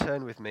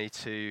turn with me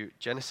to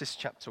Genesis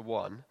chapter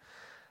 1.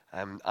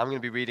 I'm going to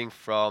be reading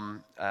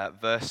from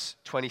verse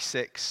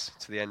 26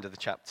 to the end of the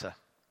chapter.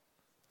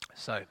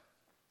 So,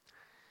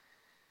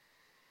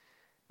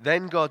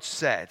 then God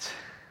said,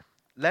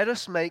 "Let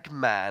us make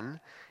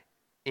man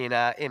in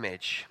our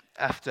image,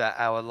 after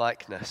our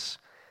likeness,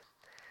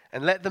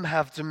 and let them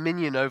have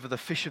dominion over the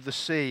fish of the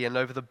sea, and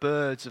over the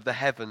birds of the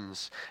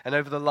heavens, and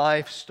over the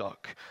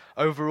livestock,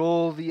 over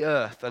all the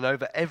earth, and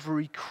over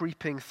every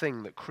creeping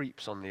thing that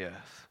creeps on the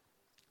earth."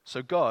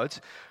 So God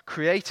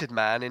created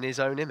man in his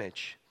own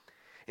image.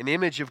 In the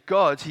image of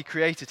God he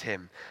created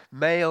him.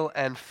 Male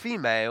and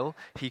female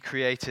he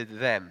created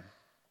them.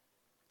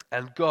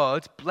 And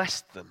God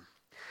blessed them.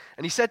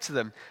 And he said to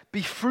them,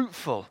 "Be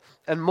fruitful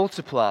and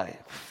multiply,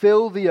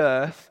 fill the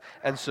earth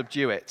and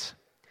subdue it,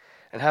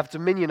 and have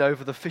dominion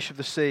over the fish of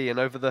the sea, and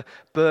over the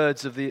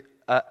birds of the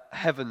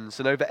heavens,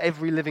 and over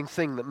every living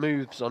thing that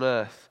moves on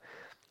earth."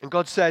 And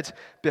God said,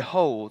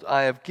 "Behold,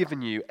 I have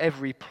given you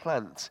every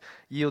plant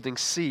yielding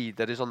seed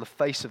that is on the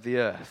face of the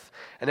earth,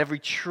 and every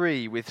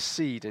tree with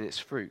seed in its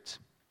fruit.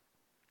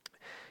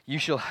 You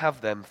shall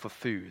have them for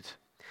food.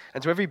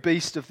 And to every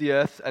beast of the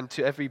earth, and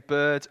to every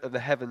bird of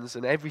the heavens,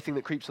 and everything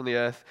that creeps on the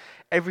earth,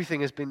 everything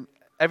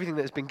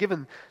that has been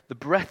given the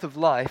breath of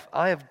life,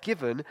 I have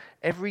given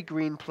every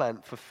green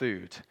plant for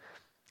food."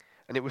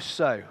 And it was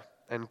so.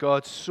 And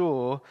God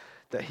saw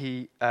that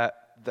he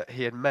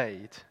had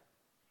made.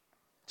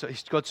 So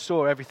God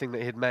saw everything that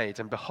he had made,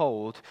 and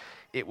behold,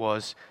 it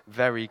was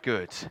very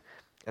good.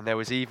 And there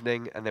was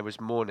evening and there was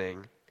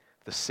morning,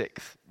 the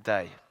sixth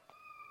day.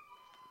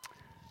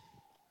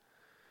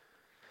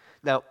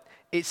 Now,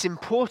 it's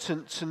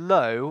important to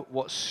know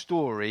what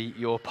story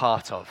you're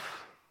part of.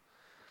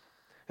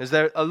 As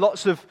there are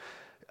lots of,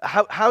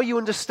 how you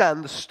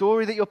understand the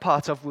story that you're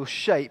part of will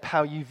shape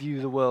how you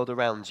view the world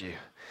around you.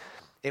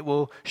 It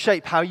will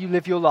shape how you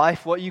live your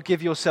life, what you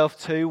give yourself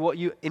to, what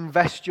you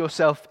invest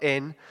yourself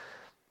in.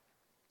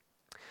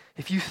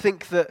 If you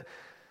think that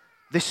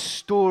this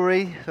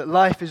story, that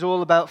life is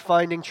all about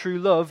finding true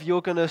love,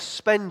 you're going to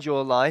spend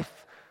your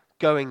life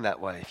going that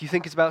way. If you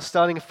think it's about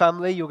starting a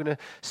family, you're going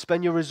to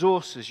spend your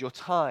resources, your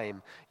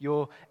time,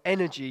 your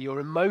energy, your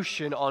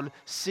emotion on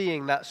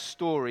seeing that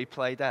story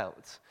played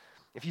out.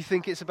 If you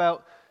think it's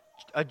about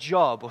a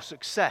job or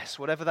success,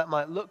 whatever that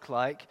might look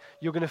like,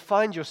 you're going to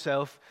find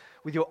yourself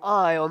with your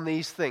eye on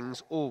these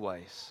things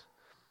always.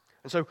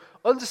 And so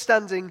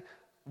understanding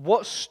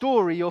what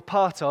story you're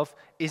part of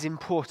is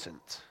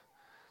important.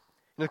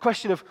 The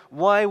question of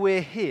why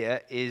we're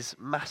here is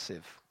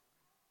massive.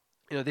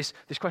 This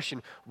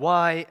question,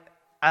 why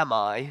am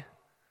I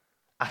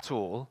at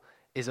all,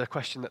 is a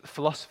question that the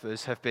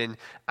philosophers have been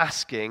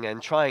asking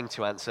and trying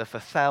to answer for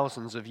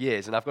thousands of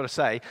years. And I've got to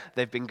say,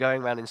 they've been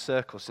going around in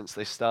circles since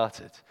they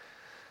started.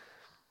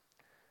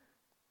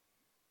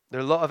 There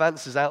are a lot of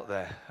answers out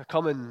there. A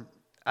common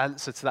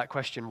answer to that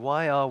question,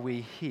 why are we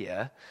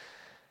here,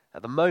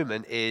 at the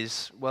moment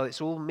is, well,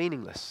 it's all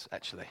meaningless,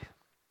 actually.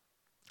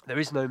 There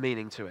is no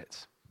meaning to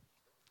it.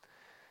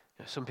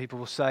 Some people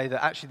will say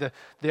that actually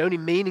the only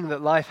meaning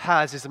that life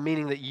has is the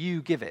meaning that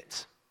you give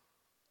it.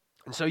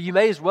 And so you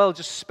may as well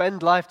just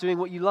spend life doing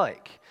what you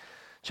like,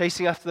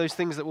 chasing after those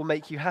things that will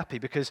make you happy,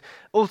 because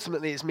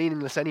ultimately it's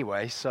meaningless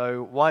anyway,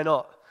 so why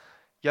not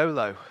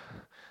YOLO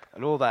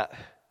and all that.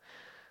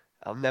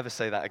 I'll never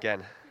say that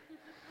again.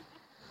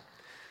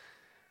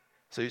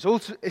 So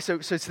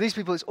to these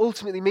people, it's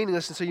ultimately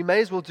meaningless, and so you may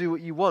as well do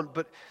what you want.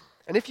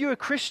 And if you're a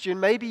Christian,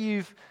 maybe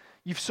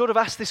you've sort of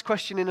asked this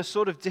question in a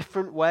sort of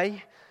different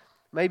way.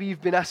 Maybe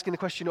you've been asking the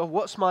question, "Oh,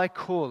 what's my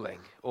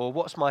calling?" Or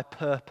 "What's my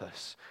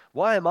purpose?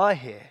 Why am I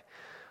here?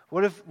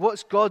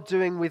 What's God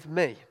doing with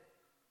me?"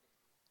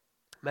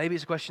 Maybe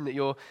it's a question that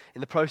you're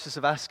in the process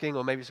of asking,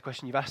 or maybe it's a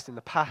question you've asked in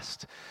the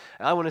past.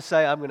 And I want to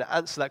say I'm going to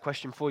answer that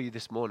question for you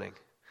this morning.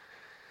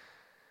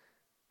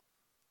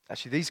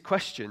 Actually, these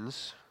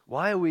questions,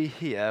 why are we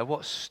here?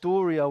 What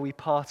story are we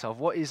part of?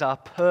 What is our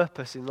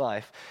purpose in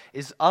life?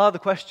 Are the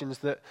questions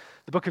that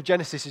the book of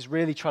Genesis is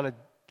really trying to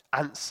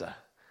answer.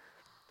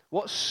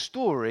 What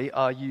story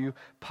are you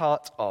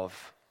part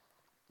of?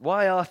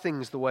 Why are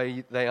things the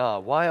way they are?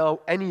 Why are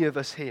any of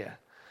us here?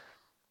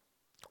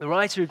 The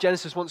writer of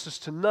Genesis wants us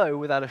to know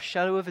without a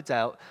shadow of a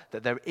doubt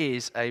that there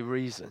is a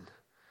reason.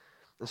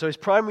 And so his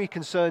primary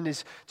concern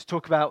is to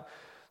talk about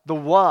the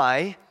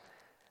why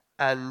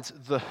and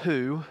the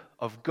who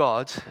of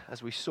God,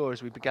 as we saw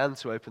as we began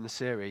to open the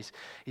series.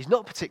 He's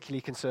not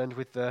particularly concerned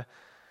with the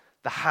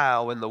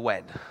how and the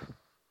when.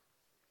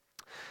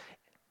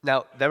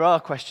 Now, there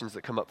are questions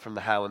that come up from the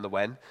how and the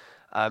when.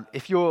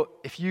 If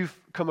you've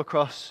gone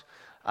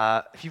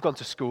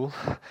to school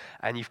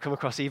and you've come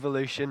across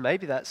evolution,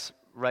 maybe that's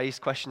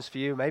raised questions for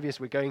you. Maybe as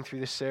we're going through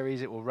this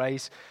series, it will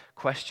raise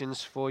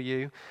questions for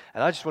you.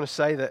 And I just want to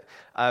say that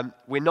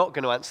we're not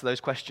going to answer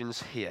those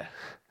questions here.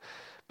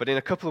 But in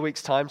a couple of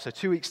weeks' time, so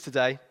 2 weeks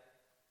today,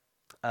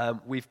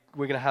 we're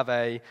going to have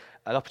an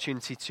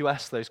opportunity to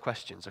ask those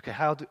questions. Okay,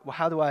 how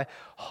do I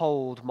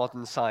hold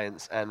modern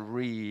science and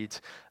read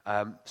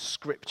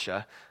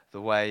Scripture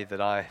the way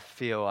that I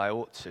feel I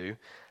ought to?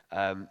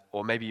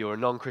 Or maybe you're a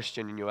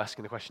non-Christian and you're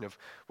asking the question of,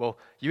 well,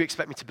 you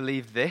expect me to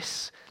believe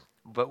this,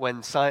 but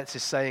when science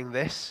is saying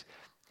this.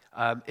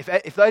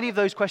 If any of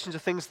those questions are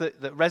things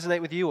that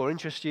resonate with you or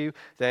interest you,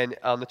 then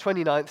on the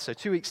 29th, so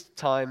 2 weeks'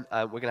 time,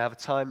 we're going to have a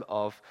time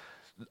of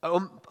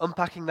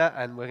unpacking that,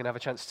 and we're going to have a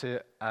chance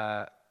to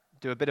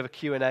do a bit of a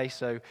Q&A.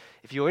 So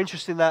if you're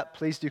interested in that,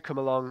 please do come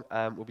along.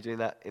 We'll be doing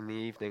that in the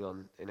evening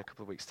in a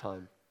couple of weeks'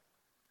 time.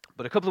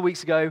 But a couple of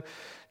weeks ago,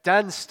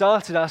 Dan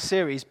started our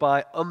series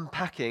by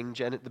unpacking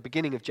the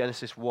beginning of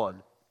Genesis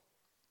 1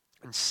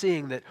 and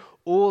seeing that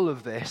all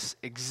of this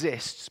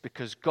exists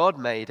because God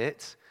made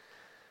it,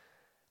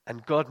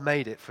 and God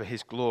made it for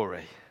his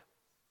glory.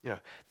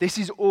 This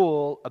is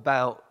all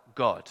about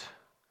God.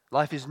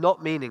 Life is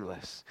not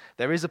meaningless.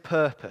 There is a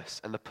purpose,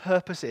 and the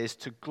purpose is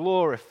to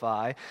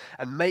glorify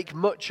and make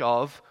much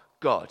of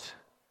God.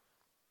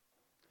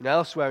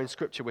 Elsewhere in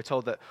Scripture, we're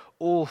told that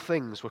all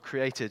things were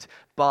created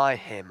by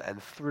him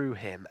and through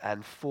him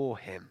and for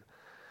him.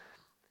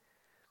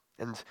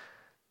 And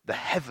the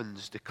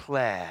heavens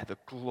declare the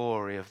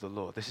glory of the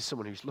Lord. This is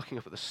someone who's looking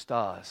up at the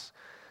stars.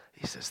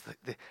 He says,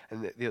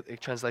 the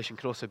translation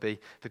can also be,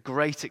 the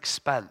great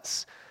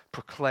expanse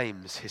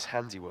proclaims his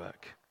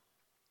handiwork.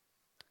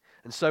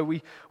 And so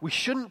we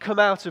shouldn't come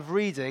out of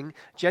reading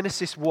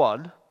Genesis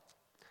 1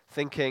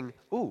 thinking,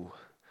 ooh,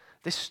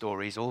 this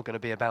story is all going to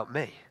be about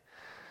me.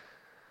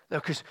 No,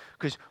 because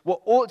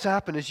what ought to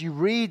happen as you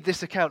read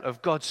this account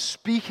of God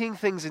speaking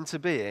things into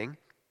being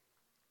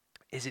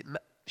is it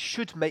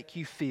should make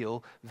you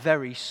feel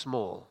very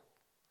small.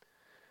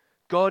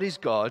 God is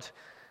God,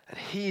 and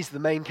he's the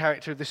main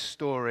character of this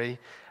story,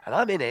 and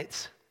I'm in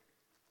it,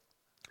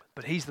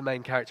 but he's the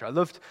main character. I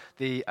loved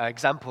the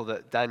example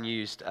that Dan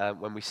used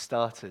when we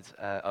started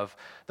of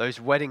those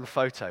wedding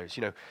photos.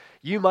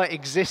 You might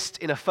exist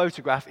in a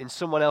photograph in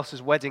someone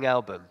else's wedding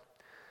album,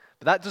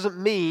 but that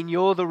doesn't mean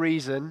you're the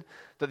reason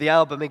that the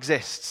album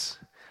exists.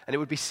 And it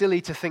would be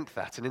silly to think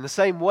that. And in the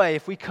same way,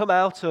 if we come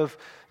out of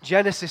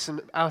Genesis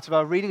and out of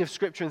our reading of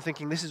Scripture and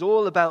thinking this is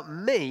all about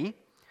me,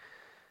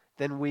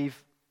 then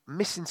we've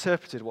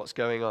misinterpreted what's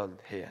going on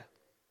here.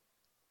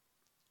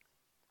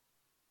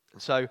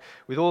 And so,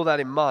 with all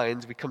that in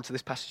mind, we come to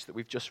this passage that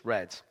we've just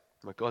read,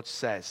 where God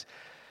says,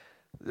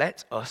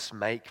 "Let us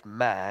make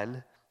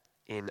man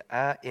in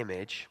our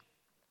image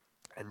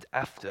and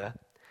after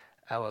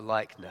our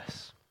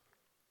likeness."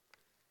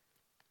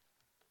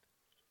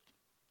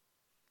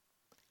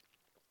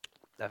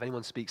 Now, if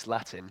anyone speaks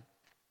Latin,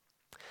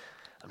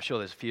 I'm sure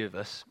there's a few of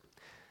us.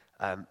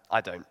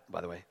 I don't, by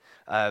the way.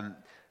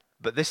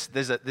 But this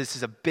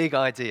is a big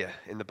idea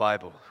in the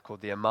Bible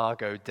called the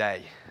Imago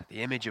Dei,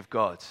 the image of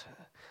God.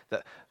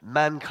 That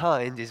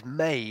mankind is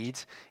made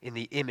in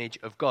the image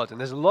of God.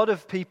 And there's a lot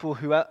of people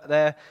who are out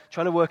there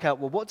trying to work out,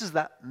 well, what does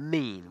that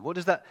mean? What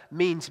does that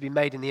mean to be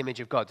made in the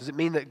image of God? Does it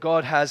mean that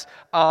God has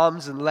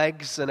arms and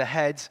legs and a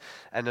head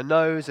and a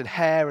nose and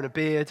hair and a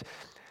beard?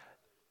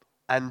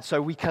 And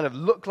so we kind of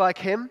look like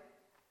him?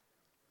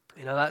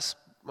 That's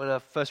when I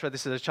first read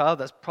this as a child,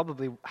 that's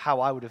probably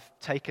how I would have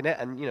taken it.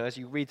 And, as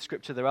you read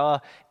Scripture, there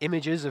are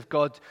images of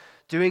God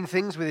doing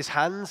things with his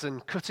hands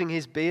and cutting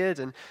his beard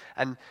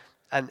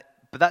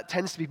but that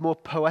tends to be more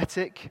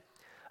poetic.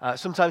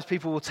 Sometimes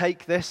people will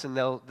take this and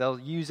they'll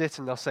use it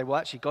and they'll say, well,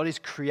 actually, God is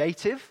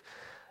creative.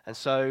 And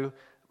so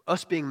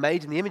us being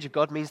made in the image of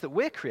God means that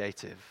we're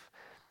creative.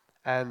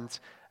 And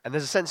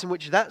there's a sense in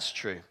which that's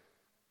true.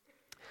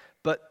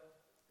 But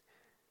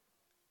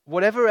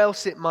whatever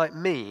else it might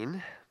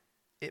mean,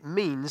 it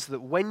means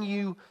that when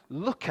you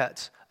look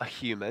at a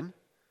human,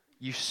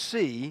 you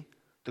see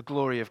the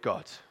glory of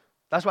God.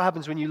 That's what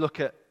happens when you look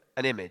at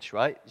an image,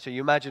 right? So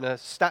you imagine a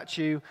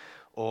statue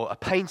or a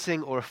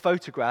painting or a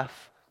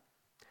photograph.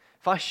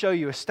 If I show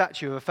you a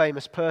statue of a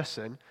famous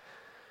person,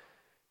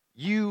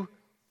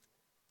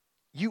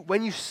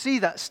 when you see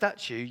that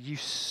statue, you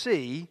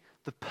see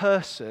the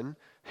person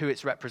who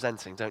it's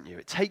representing, don't you?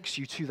 It takes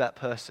you to that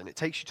person. It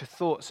takes you to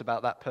thoughts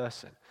about that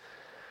person.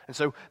 And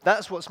so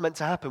that's what's meant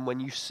to happen when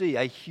you see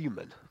a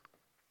human,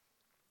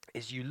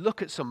 is you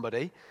look at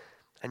somebody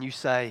and you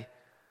say,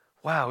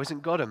 wow,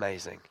 isn't God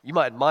amazing? You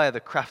might admire the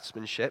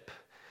craftsmanship,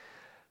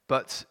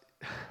 but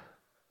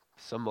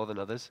some more than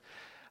others.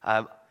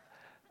 Yeah.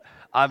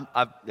 I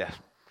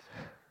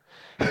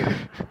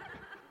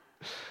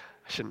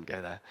shouldn't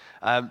go there.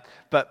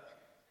 But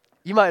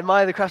you might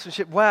admire the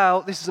craftsmanship.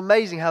 Wow, this is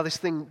amazing how this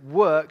thing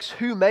works.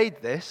 Who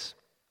made this?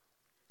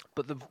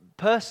 But the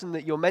person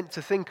that you're meant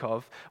to think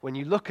of when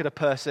you look at a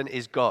person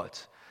is God.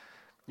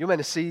 You're meant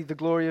to see the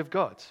glory of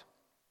God.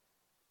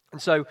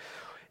 And so,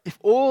 if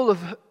all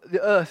of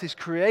the earth is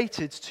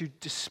created to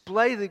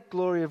display the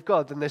glory of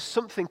God, then there's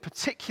something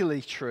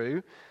particularly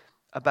true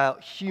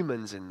about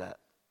humans in that.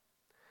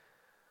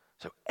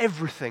 So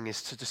everything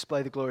is to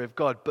display the glory of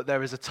God, but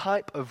there is a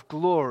type of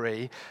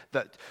glory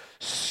that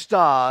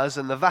stars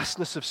and the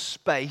vastness of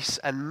space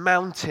and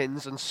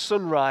mountains and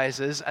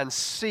sunrises and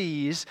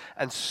seas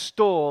and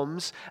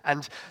storms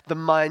and the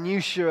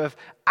minutiae of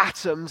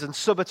atoms and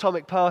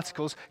subatomic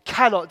particles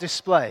cannot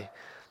display.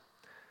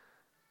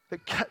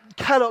 That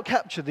cannot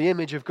capture the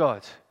image of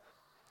God.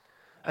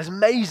 as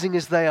amazing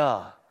as they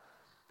are,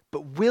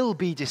 but will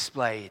be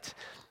displayed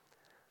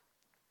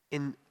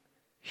in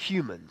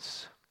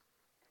humans,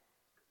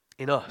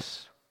 in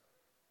us.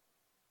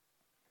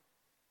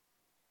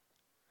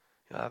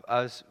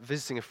 I was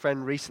visiting a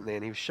friend recently,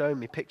 and he was showing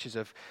me pictures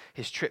of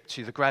his trip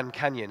to the Grand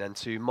Canyon and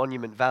to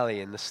Monument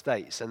Valley in the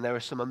States, and there are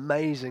some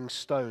amazing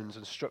stones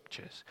and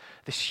structures.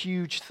 This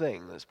huge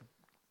thing that's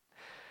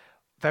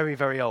very,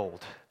 very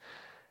old.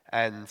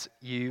 And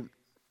you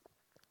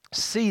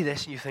see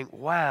this and you think,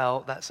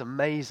 wow, that's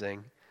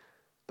amazing,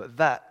 but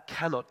that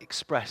cannot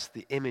express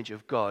the image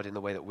of God in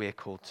the way that we're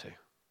called to.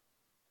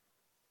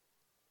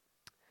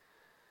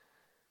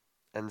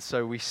 And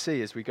so we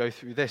see as we go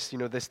through this,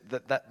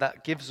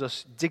 that gives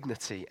us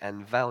dignity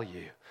and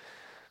value.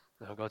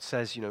 Now God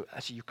says,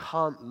 actually you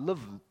can't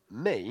love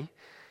me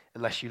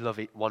unless you love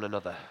one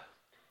another.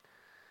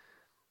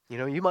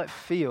 You might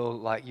feel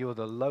like you're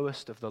the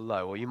lowest of the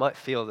low, or you might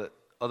feel that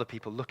other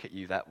people look at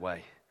you that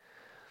way.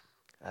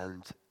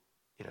 And,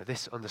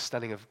 this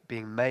understanding of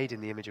being made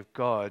in the image of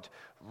God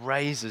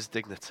raises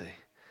dignity,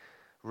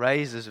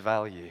 raises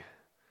value.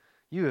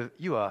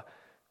 You are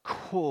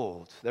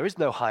called. There is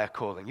no higher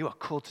calling. You are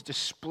called to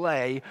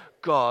display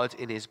God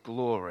in his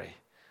glory,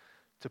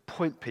 to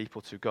point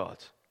people to God.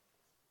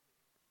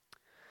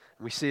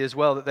 And we see as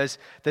well that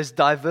there's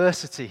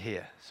diversity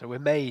here. So we're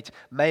made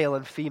male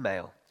and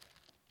female,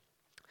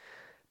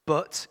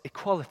 but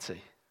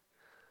equality.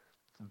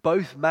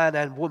 Both man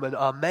and woman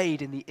are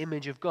made in the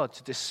image of God,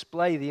 to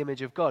display the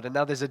image of God. And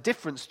now there's a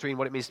difference between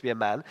what it means to be a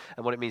man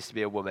and what it means to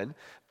be a woman,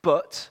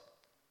 but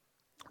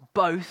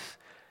both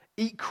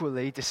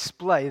equally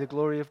display the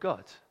glory of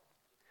God.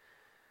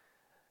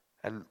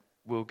 And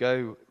we'll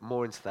go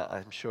more into that,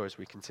 I'm sure, as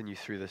we continue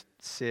through the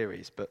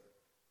series. But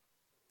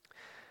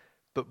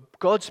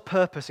God's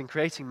purpose in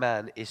creating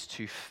man is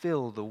to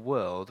fill the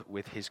world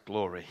with his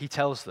glory. He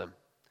tells them,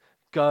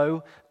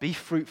 go, be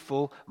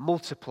fruitful,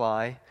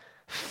 multiply,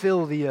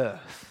 fill the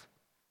earth.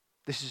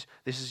 This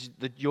is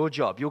your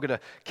job. You're going to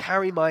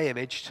carry my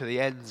image to the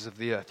ends of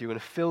the earth. You're going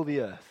to fill the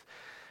earth.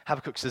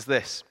 Habakkuk says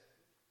this,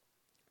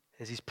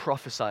 as he's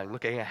prophesying,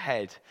 looking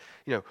ahead.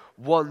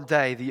 One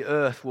day the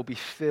earth will be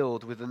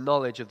filled with the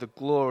knowledge of the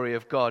glory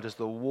of God as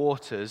the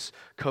waters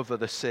cover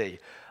the sea.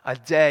 I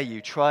dare you,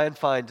 try and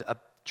find a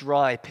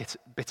dry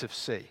bit of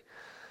sea.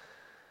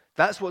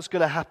 That's what's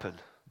going to happen.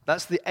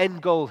 That's the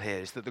end goal here,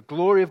 is that the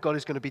glory of God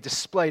is going to be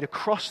displayed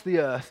across the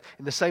earth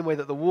in the same way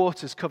that the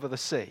waters cover the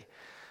sea.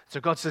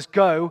 So God says,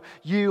 go,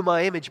 you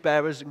my image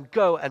bearers, and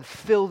go and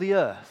fill the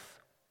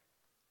earth.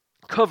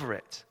 Cover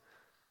it.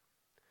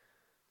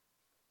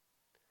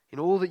 In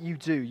all that you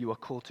do, you are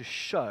called to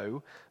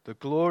show the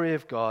glory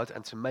of God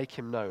and to make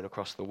him known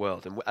across the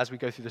world. And as we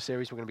go through the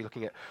series, we're going to be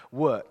looking at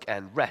work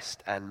and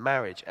rest and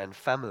marriage and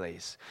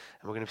families.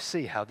 And we're going to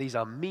see how these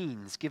are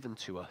means given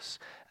to us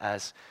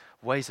as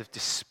ways of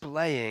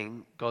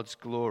displaying God's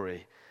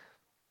glory.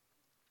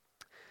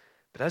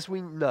 But as we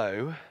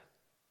know,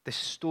 this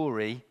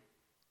story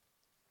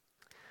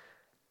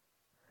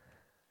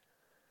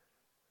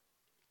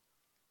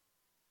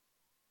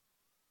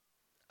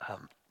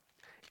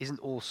isn't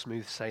all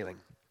smooth sailing.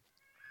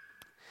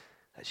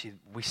 Actually,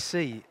 we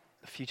see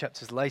a few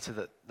chapters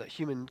later that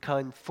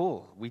humankind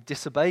fall. We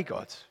disobey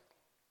God.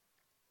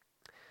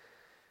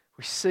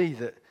 We see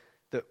that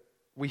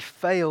we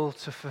fail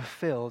to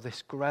fulfill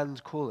this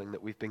grand calling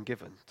that we've been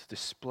given to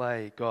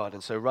display God.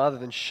 And so rather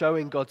than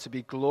showing God to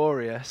be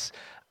glorious,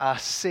 our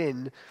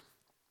sin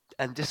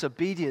and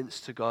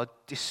disobedience to God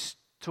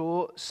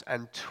distorts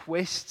and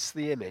twists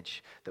the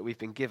image that we've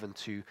been given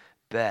to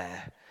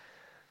bear.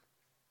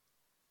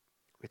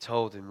 We're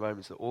told in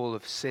Romans that all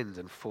have sinned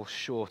and fall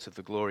short of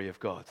the glory of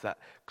God. That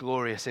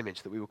glorious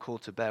image that we were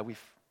called to bear,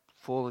 we've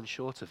fallen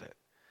short of it.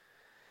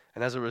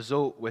 And as a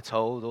result, we're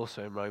told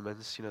also in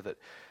Romans,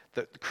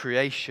 that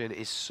creation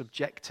is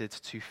subjected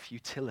to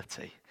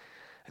futility.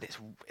 And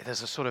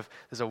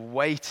there's a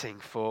waiting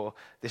for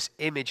this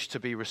image to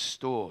be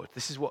restored.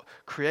 This is what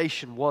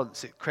creation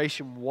wants.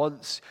 Creation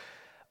wants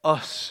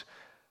us,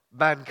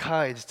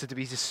 mankind, to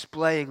be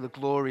displaying the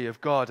glory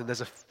of God. And there's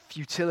a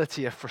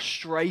futility, a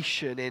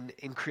frustration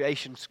in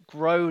creation's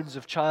groans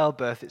of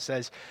childbirth, it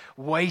says,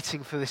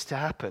 waiting for this to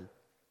happen.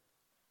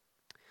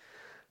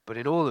 But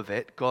in all of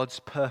it, God's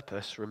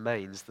purpose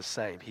remains the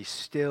same. He's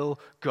still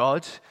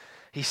God.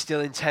 He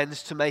still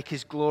intends to make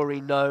his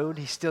glory known.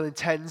 He still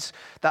intends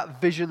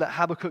that vision that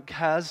Habakkuk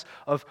has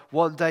of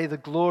one day the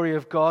glory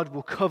of God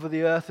will cover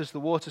the earth as the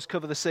waters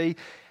cover the sea.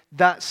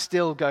 That's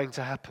still going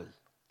to happen.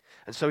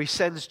 And so he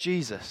sends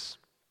Jesus,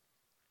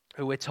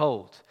 who we're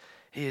told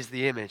he is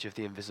the image of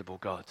the invisible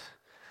God,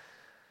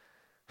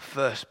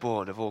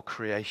 firstborn of all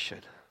creation.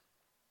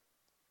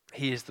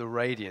 He is the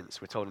radiance,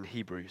 we're told in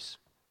Hebrews,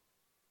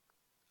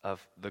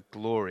 of the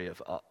glory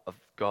of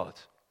God,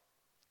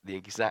 the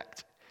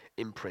exact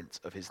imprint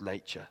of his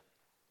nature.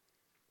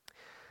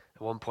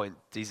 At one point,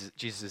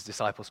 Jesus'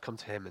 disciples come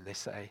to him and they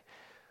say,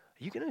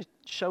 are you going to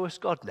show us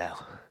God now?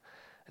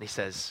 And he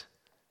says,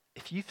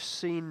 if you've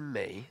seen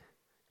me,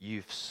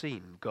 you've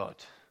seen God.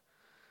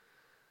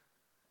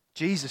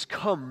 Jesus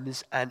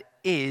comes and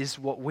is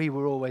what we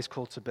were always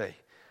called to be.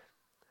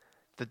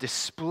 The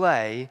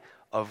display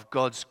of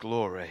God's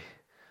glory,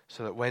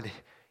 so that when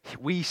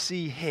we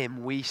see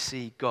him, we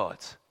see God.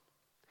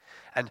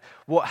 And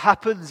what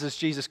happens as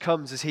Jesus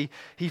comes is he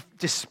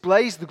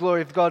displays the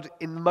glory of God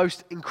in the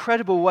most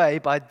incredible way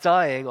by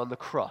dying on the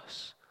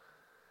cross.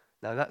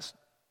 Now that's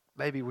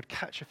maybe would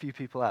catch a few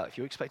people out. If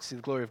you expect to see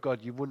the glory of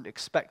God, you wouldn't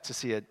expect to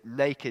see a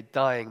naked,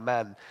 dying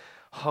man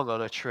hung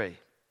on a tree.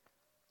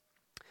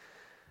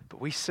 But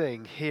we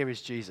sing, here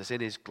is Jesus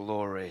in his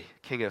glory,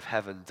 King of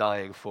heaven,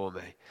 dying for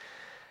me.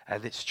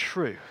 And it's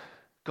true.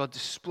 God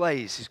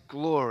displays his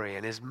glory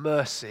and his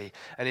mercy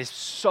and his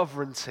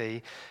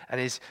sovereignty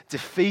and his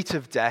defeat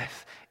of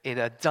death in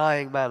a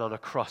dying man on a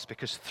cross,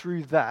 because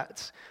through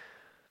that,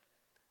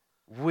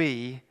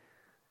 we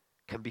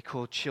can be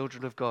called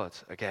children of God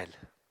again.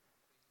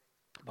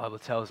 The Bible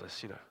tells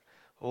us,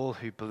 all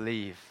who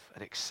believe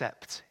and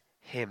accept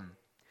him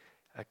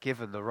are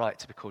given the right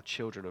to be called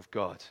children of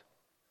God.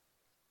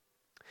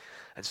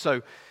 And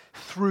so,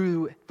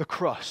 through the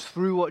cross,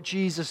 through what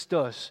Jesus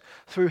does,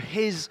 through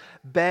his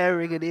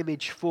bearing an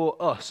image for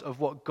us of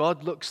what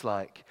God looks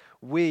like,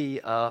 we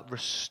are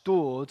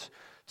restored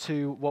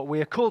to what we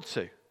are called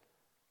to.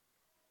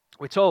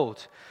 We're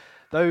told,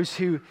 those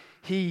who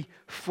he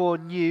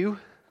foreknew,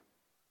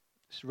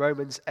 it's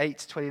Romans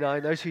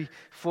 8:29, those who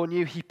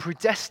foreknew he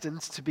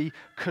predestined to be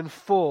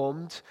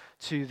conformed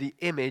to the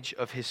image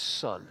of his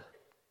Son.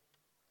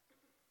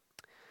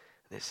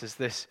 This is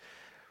this.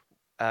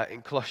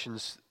 In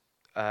Colossians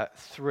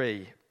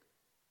 3,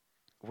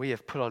 we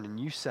have put on a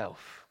new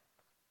self,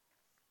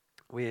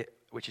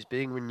 which is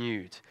being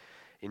renewed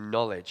in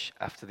knowledge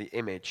after the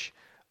image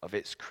of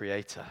its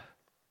creator.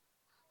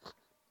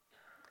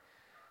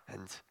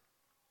 And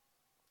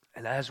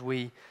as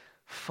we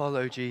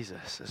follow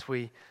Jesus, as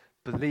we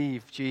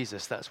believe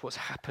Jesus, that's what's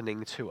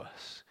happening to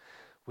us.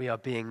 We are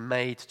being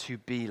made to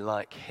be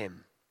like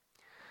him.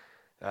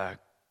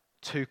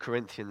 2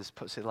 Corinthians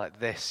puts it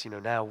like this,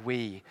 now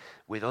we,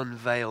 with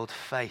unveiled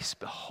face,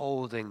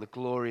 beholding the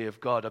glory of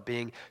God, are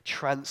being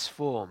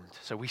transformed.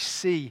 So we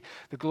see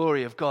the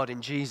glory of God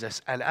in Jesus,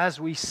 and as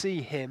we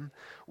see him,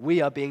 we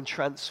are being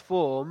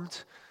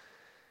transformed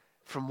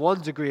from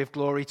one degree of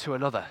glory to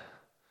another.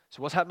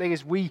 So what's happening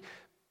is we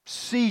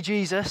see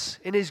Jesus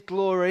in his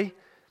glory,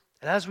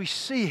 and as we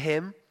see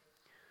him,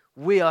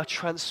 we are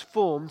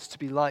transformed to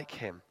be like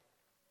him.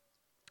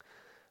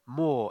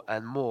 More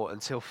and more,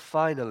 until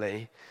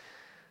finally,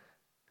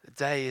 the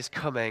day is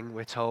coming,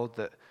 we're told,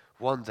 that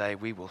one day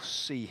we will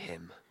see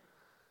him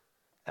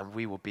and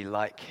we will be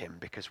like him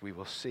because we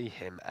will see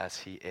him as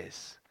he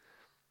is.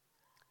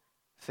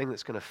 The thing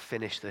that's going to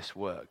finish this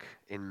work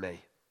in me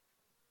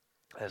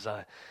as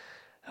I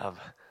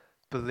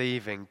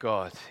believe in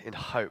God in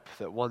hope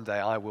that one day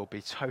I will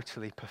be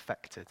totally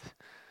perfected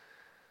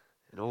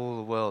and all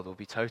the world will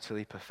be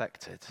totally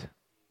perfected,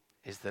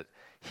 is that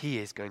he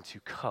is going to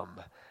come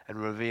and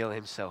reveal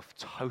himself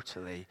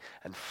totally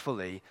and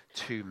fully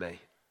to me.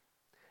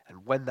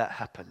 And when that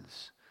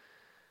happens,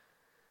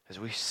 as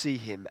we see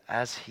him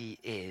as he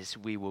is,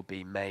 we will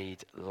be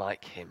made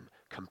like him,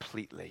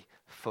 completely,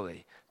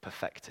 fully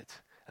perfected.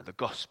 And the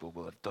gospel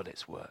will have done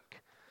its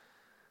work.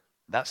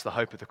 That's the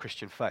hope of the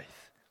Christian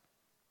faith.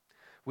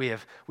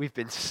 We've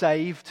been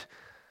saved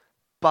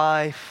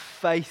by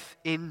faith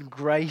in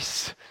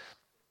grace.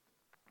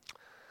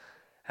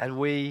 And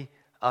we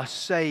are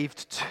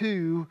saved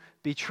to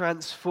be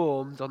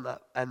transformed on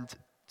that, and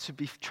to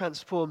be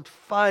transformed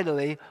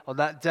finally on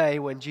that day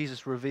when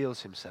Jesus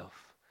reveals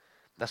himself.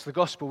 That's the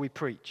gospel we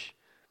preach.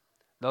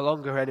 No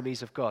longer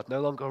enemies of God, no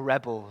longer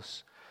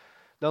rebels,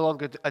 no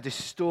longer a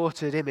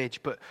distorted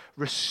image, but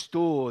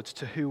restored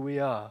to who we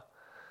are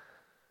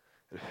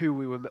and who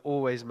we were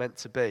always meant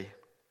to be.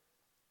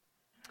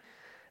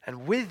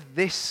 And with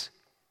this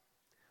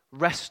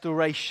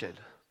restoration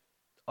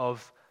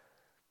of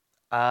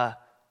our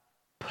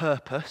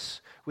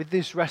purpose, with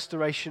this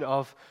restoration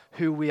of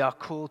who we are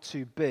called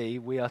to be,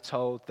 we are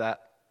told that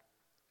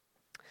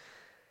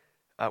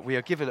we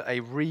are given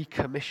a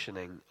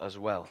recommissioning as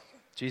well.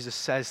 Jesus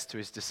says to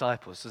his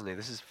disciples, doesn't he?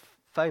 This is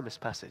a famous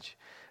passage.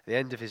 At the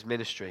end of his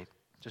ministry,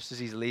 just as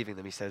he's leaving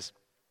them, he says,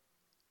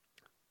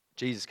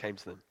 Jesus came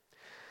to them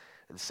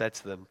and said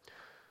to them,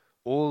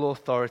 all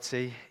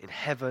authority in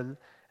heaven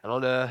and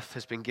on earth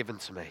has been given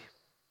to me.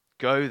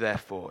 Go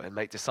therefore and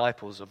make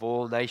disciples of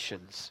all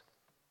nations,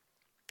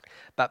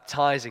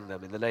 baptizing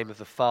them in the name of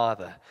the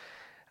Father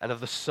and of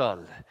the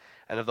Son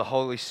and of the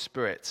Holy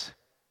Spirit,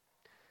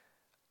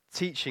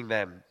 teaching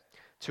them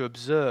to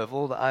observe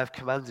all that I have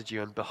commanded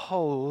you. And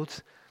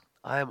behold,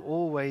 I am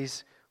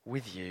always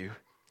with you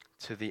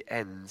to the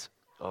end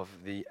of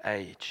the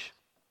age.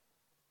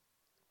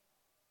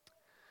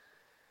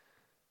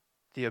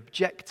 The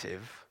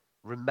objective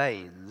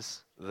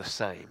remains the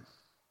same: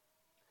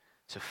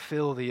 to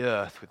fill the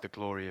earth with the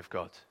glory of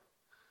God,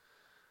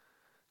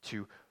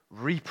 to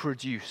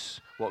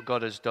reproduce what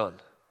God has done.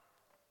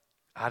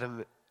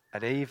 Adam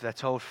and Eve, they're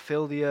told,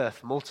 fill the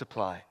earth,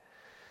 multiply.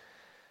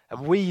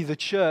 And we, the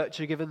church,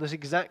 are given this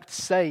exact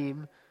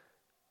same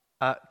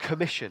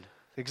commission,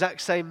 the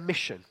exact same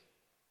mission.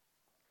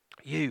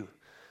 You,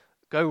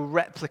 go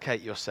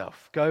replicate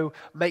yourself. Go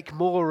make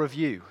more of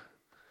you.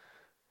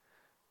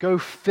 Go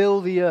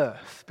fill the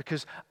earth,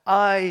 because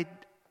I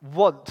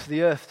want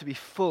the earth to be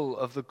full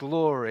of the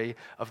glory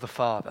of the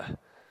Father.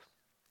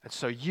 And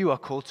so you are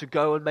called to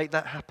go and make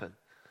that happen.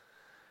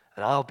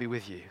 And I'll be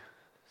with you,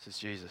 says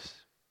Jesus.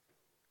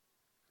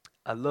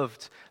 I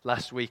loved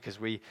last week as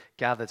we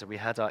gathered and we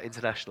had our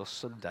International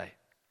Sunday.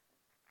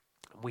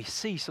 We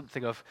see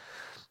something of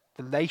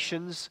the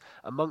nations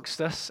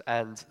amongst us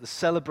and the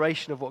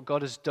celebration of what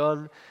God has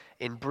done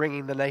in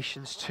bringing the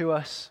nations to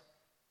us.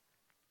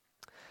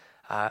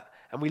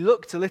 And we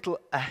looked a little,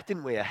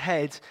 didn't we,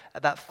 ahead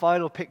at that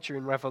final picture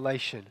in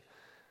Revelation,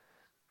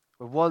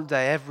 where one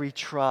day every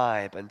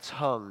tribe and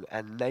tongue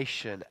and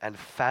nation and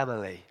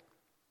family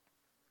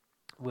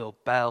will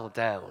bow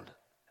down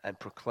and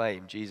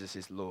proclaim Jesus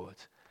is Lord.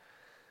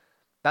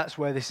 That's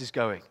where this is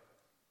going.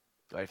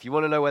 Right, if you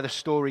want to know where the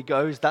story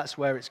goes, that's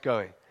where it's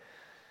going.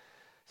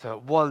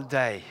 So one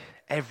day,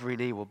 every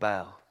knee will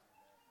bow.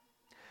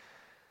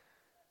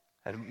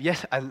 And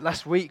yes, and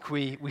last week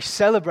we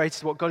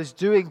celebrated what God is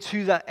doing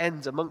to that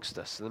end amongst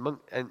us,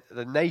 and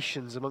the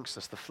nations amongst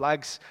us. The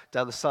flags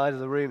down the side of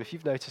the room, if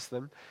you've noticed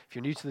them, if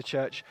you're new to the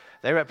church,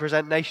 they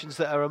represent nations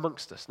that are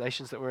amongst us,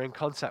 nations that we're in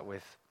contact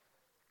with.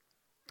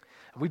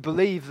 And we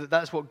believe that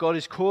that's what God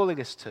is calling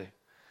us to,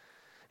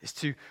 is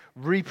to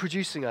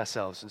reproducing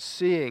ourselves and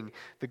seeing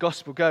the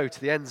gospel go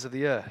to the ends of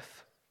the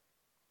earth.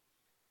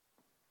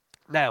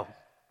 Now,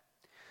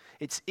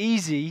 it's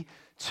easy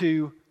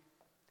to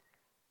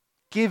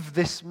give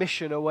this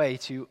mission away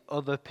to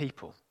other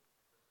people.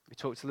 We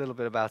talked a little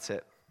bit about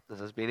it as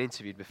I was being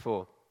interviewed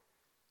before.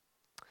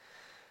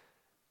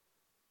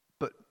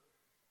 But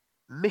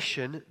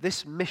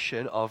this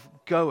mission of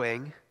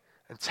going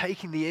and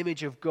taking the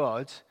image of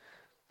God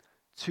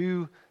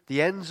to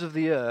the ends of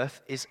the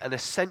earth is an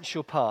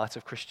essential part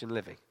of Christian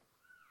living.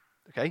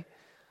 Okay?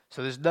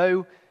 So there's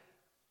no,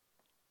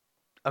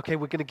 okay,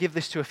 we're going to give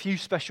this to a few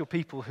special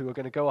people who are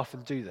going to go off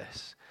and do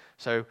this.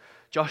 So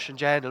Josh and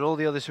Jen and all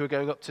the others who are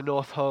going up to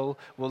North Hull,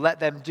 we'll let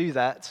them do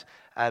that,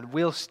 and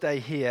we'll stay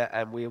here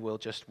and we will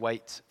just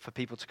wait for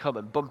people to come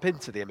and bump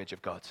into the image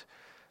of God.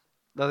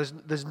 No,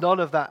 there's none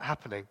of that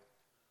happening.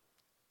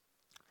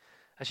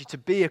 Actually, to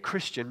be a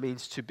Christian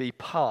means to be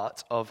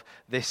part of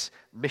this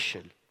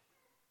mission.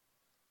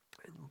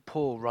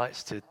 Paul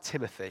writes to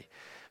Timothy,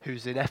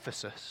 who's in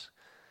Ephesus,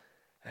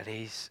 and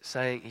he's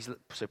saying,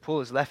 so Paul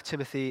has left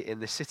Timothy in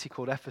this city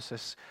called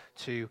Ephesus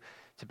to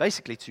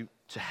basically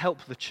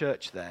help the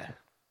church there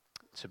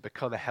to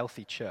become a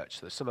healthy church.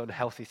 So there's some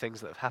unhealthy things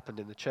that have happened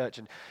in the church,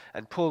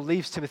 and Paul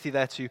leaves Timothy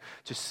there to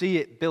see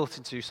it built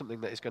into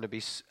something that is going to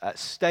be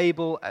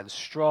stable and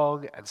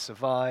strong and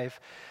survive.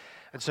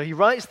 And so he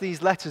writes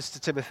these letters to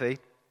Timothy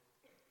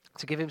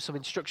to give him some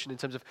instruction in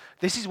terms of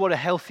this is what a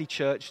healthy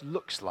church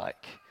looks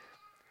like.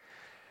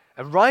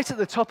 And right at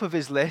the top of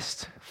his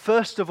list,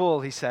 first of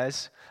all, he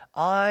says,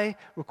 I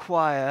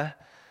require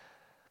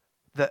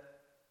that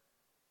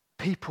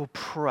people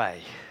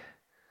pray.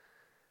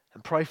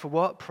 And pray for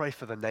what? Pray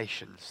for the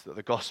nations, that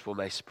the gospel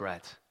may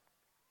spread.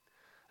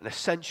 An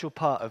essential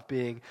part of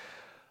being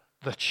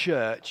the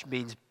church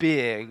means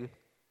being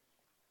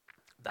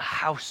the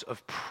house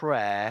of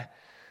prayer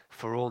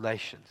for all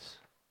nations.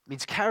 It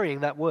means carrying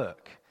that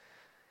work.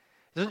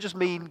 It doesn't just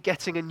mean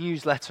getting a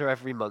newsletter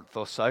every month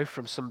or so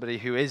from somebody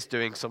who is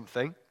doing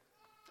something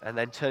and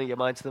then turning your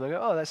mind to them and go,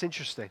 oh, that's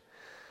interesting.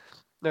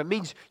 No, it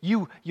means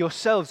you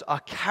yourselves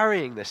are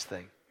carrying this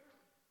thing.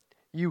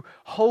 You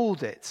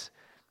hold it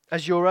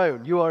as your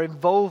own. You are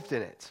involved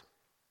in it.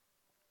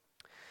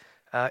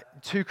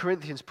 2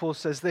 Corinthians, Paul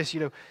says this,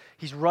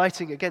 he's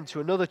writing again to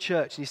another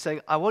church and he's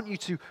saying, I want you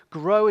to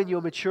grow in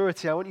your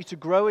maturity. I want you to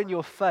grow in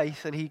your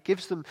faith. And he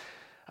gives them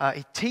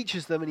he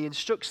teaches them and he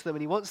instructs them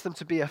and he wants them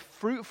to be a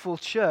fruitful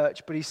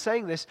church. But he's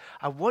saying this,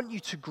 I want you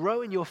to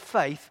grow in your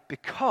faith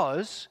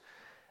because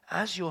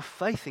as your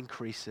faith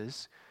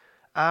increases,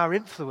 our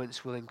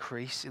influence will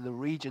increase in the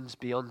regions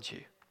beyond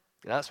you.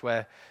 And that's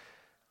where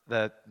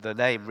the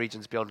name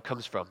Regions Beyond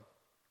comes from.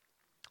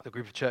 The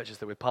group of churches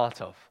that we're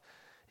part of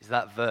is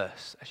that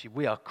verse. Actually,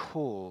 we are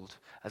called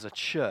as a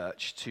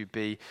church to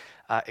be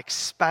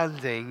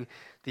expanding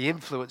the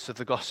influence of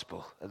the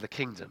gospel and the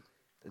kingdom,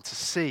 and to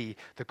see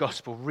the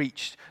gospel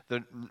reach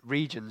the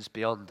regions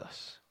beyond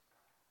us.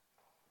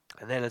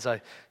 And then, as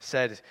I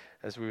said,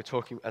 as I was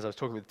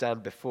talking with Dan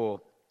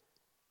before,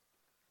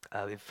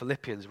 in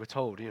Philippians, we're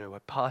told, we're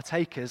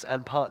partakers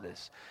and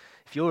partners.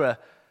 If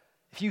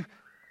you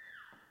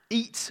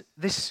eat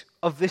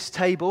of this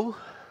table,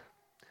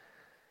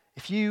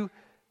 if you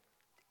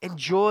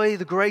enjoy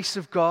the grace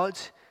of God,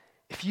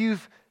 if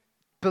you've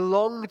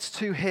belonged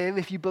to Him,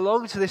 if you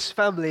belong to this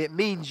family, it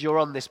means you're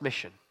on this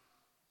mission.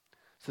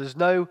 So there's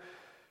no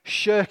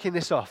shirking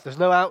this off. There's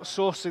no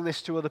outsourcing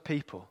this to other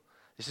people.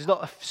 This is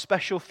not a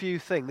special few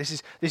thing.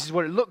 This is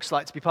what it looks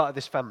like to be part of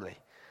this family.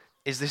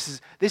 This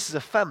is a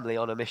family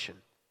on a mission.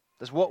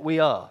 That's what we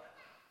are.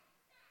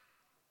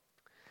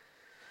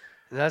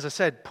 And as I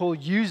said, Paul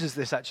uses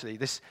this actually,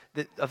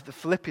 of the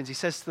Philippians. He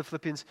says to the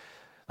Philippians,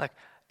 like,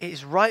 it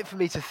is right for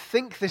me to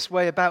think this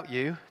way about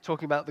you,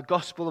 talking about the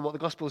gospel and what the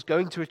gospel is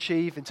going to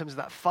achieve in terms of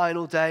that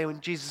final day when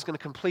Jesus is going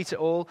to complete it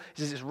all.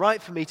 He says it's right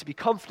for me to be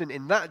confident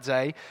in that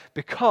day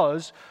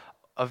because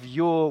of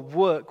your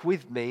work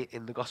with me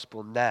in the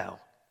gospel now.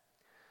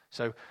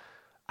 So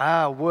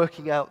our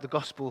working out the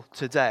gospel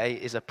today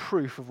is a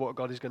proof of what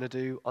God is going to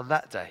do on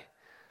that day.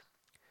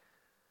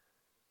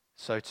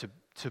 So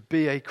to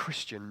be a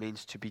Christian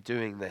means to be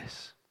doing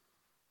this.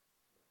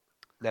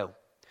 Now,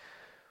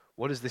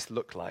 what does this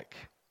look like?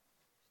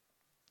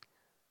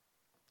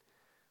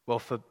 Well,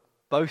 for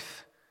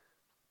both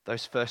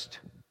those first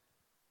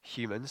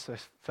humans,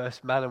 those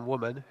first man and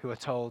woman who are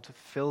told to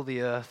fill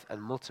the earth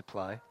and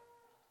multiply,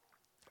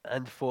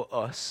 and for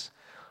us,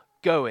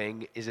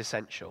 going is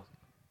essential.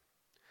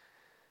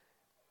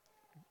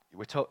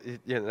 We're told,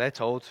 they're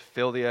told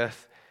fill the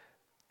earth.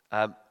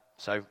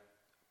 So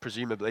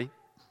presumably,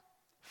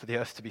 for the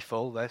earth to be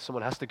full,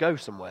 someone has to go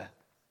somewhere.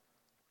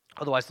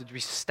 Otherwise, they'd be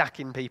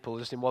stacking people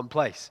just in one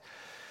place.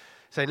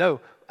 Say,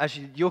 no,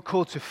 actually, you're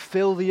called to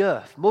fill the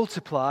earth,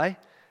 multiply,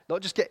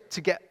 not just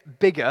get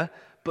bigger,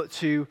 but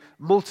to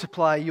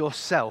multiply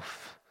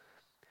yourself.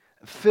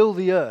 Fill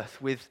the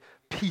earth with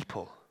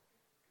people.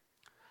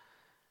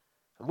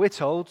 And we're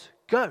told,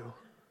 go.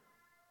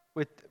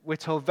 We're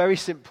told very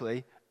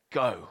simply,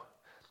 go.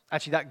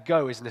 Actually, that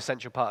go is an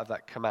essential part of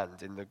that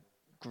command in the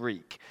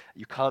Greek.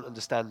 You can't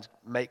understand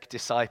make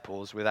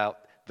disciples without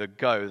the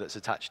go that's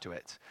attached to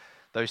it.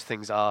 Those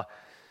things are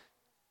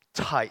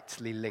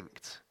tightly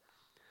linked.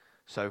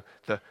 So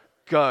the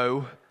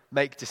go,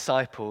 make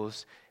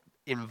disciples,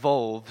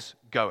 involves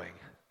going.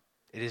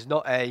 It is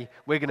not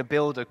we're going to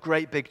build a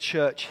great big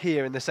church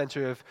here in the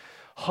center of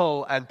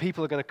Hull and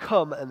people are going to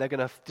come and they're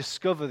going to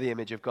discover the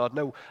image of God.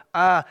 No,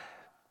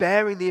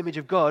 bearing the image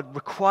of God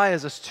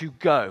requires us to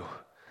go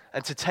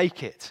and to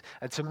take it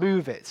and to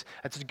move it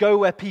and to go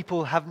where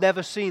people have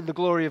never seen the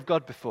glory of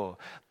God before.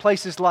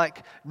 Places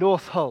like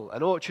North Hull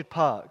and Orchard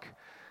Park.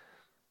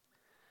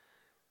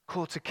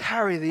 Called to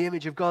carry the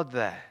image of God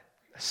there.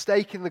 A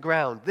stake in the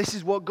ground. This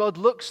is what God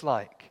looks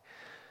like.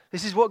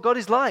 This is what God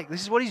is like.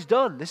 This is what He's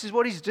done. This is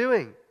what He's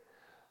doing.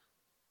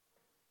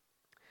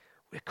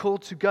 We're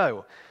called to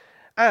go.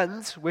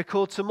 And we're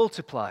called to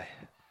multiply.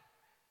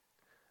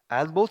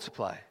 And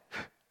multiply.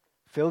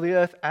 Fill the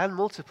earth and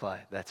multiply,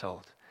 they're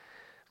told.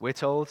 We're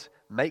told,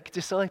 make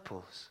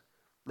disciples.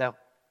 Now,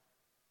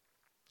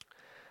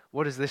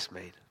 what does this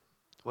mean?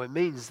 Well, it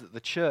means that the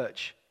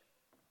church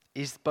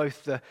is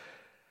both the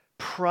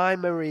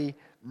primary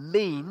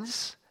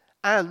means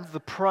and the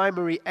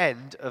primary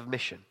end of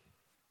mission.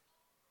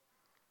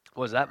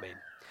 What does that mean?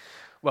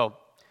 Well,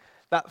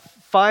 that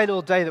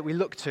final day that we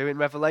look to in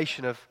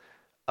Revelation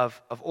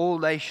of all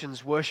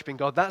nations worshiping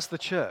God, that's the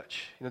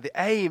church. The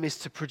aim is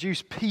to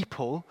produce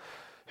people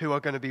who are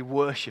going to be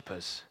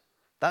worshippers.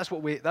 That's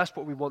what we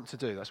want to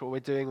do. That's what we're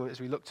doing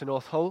as we look to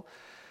North Hull.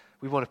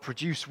 We want to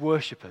produce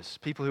worshippers,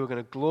 people who are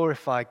going to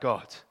glorify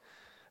God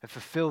and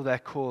fulfill their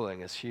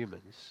calling as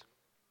humans.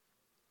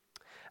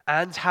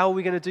 And how are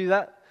we going to do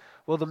that?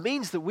 Well, the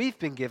means that we've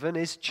been given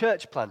is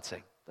church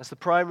planting. That's the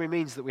primary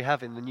means that we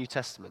have in the New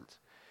Testament.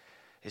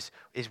 Is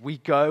we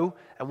go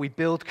and we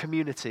build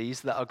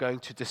communities that are going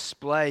to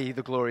display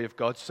the glory of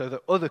God so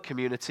that other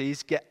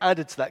communities get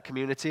added to that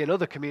community and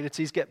other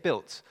communities get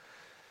built.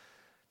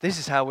 This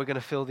is how we're going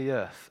to fill the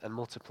earth and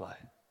multiply.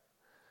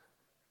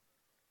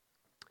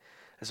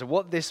 And so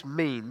what this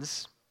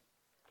means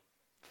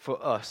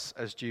for us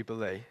as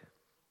Jubilee,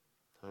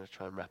 I'm going to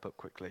try and wrap up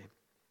quickly,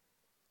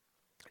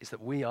 is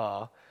that we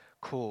are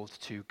called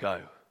to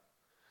go.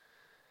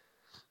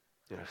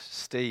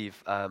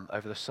 Steve,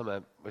 over the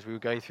summer, as we were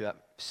going through that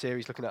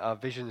series, looking at our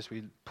visions,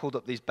 we pulled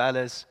up these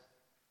banners.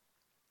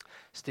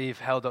 Steve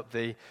held up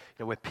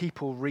we're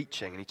people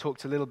reaching, and he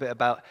talked a little bit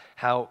about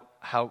how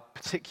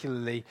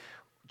particularly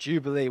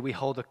Jubilee, we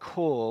hold a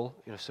call,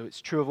 so it's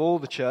true of all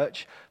the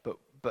church, but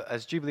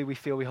as Jubilee, we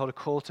feel we hold a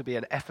call to be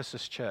an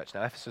Ephesus church.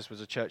 Now, Ephesus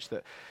was a church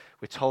that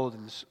we're told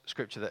in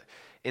Scripture that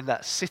in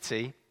that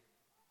city,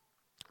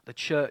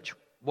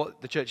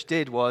 what the church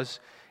did was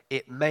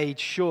it made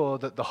sure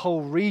that the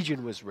whole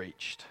region was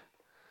reached.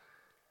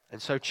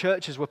 And so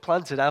churches were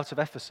planted out of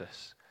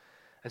Ephesus.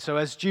 And so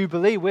as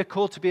Jubilee, we're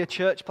called to be a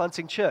church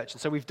planting church.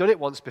 And so we've done it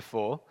once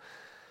before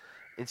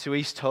into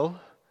East Hull.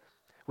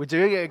 We're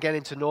doing it again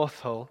into North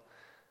Hull.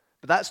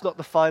 But that's not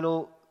the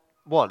final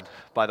one,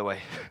 by the way.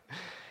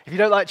 If you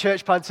don't like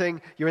church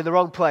planting, you're in the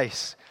wrong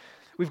place.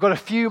 We've got a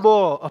few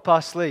more up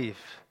our sleeve.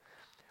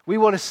 We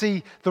want to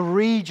see the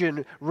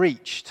region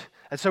reached.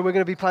 And so we're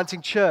going to be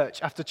planting church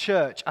after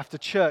church after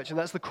church. And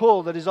that's the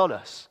call that is on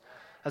us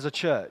as a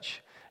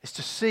church, is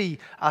to see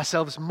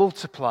ourselves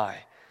multiply.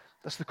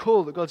 That's the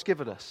call that God's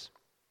given us.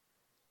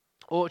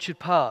 Orchard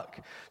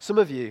Park. Some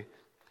of you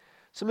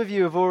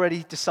have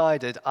already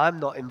decided, I'm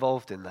not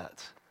involved in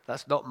that.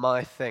 That's not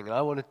my thing. And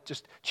I want to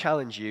just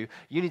challenge you.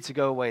 You need to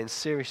go away and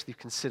seriously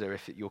consider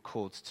if you're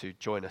called to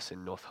join us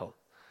in North Hull.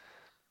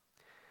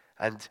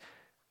 And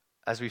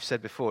as we've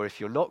said before, if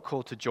you're not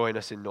called to join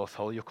us in North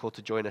Hull, you're called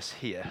to join us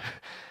here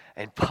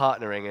in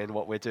partnering in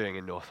what we're doing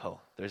in North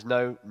Hull. There's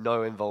no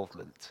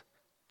involvement.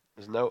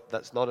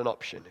 That's not an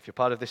option. If you're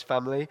part of this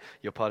family,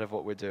 you're part of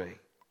what we're doing.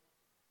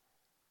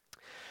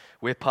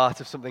 We're part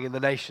of something in the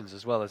nations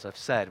as well, as I've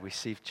said.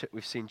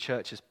 We've seen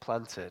churches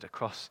planted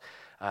across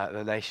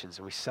the nations,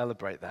 and we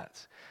celebrate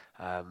that.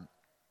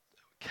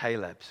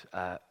 Caleb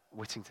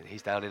Whittington,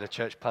 he's down in a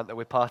church plant that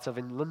we're part of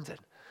in London.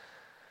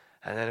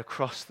 And then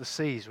across the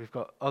seas, we've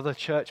got other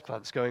church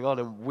plants going on,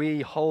 and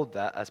we hold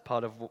that as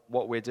part of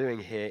what we're doing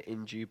here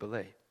in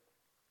Jubilee.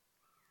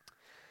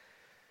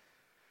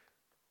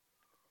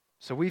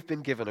 So we've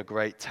been given a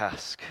great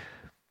task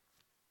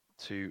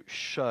to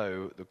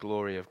show the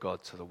glory of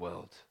God to the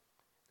world.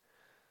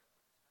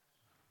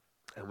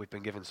 And we've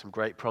been given some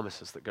great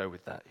promises that go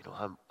with that.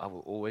 I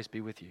will always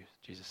be with you,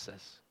 Jesus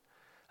says.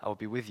 I will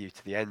be with you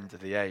to the end of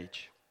the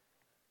age.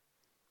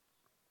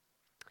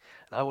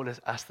 And I want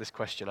to ask this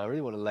question. I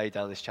really want to lay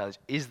down this challenge.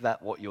 Is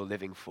that what you're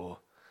living for?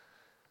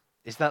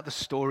 Is that the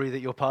story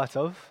that you're part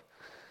of?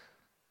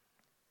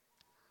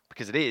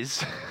 Because it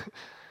is.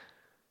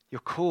 You're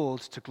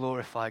called to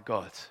glorify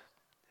God.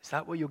 Is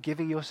that what you're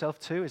giving yourself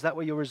to? Is that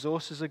where your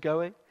resources are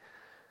going?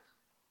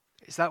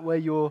 Is that where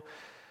your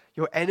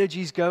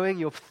energy's going,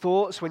 your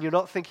thoughts, when you're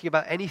not thinking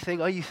about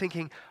anything? Are you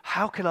thinking,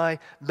 how can I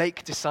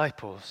make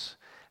disciples?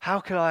 How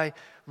can I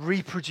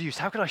reproduce?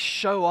 How can I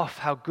show off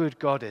how good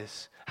God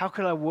is? How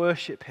can I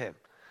worship him?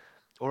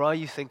 Or are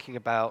you thinking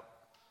about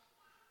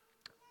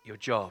your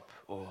job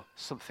or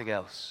something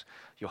else,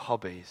 your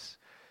hobbies,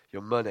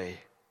 your money?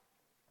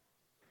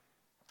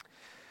 I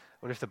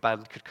wonder if the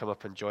band could come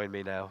up and join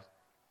me now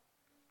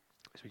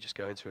as we just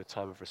go into a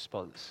time of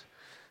response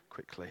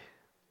quickly.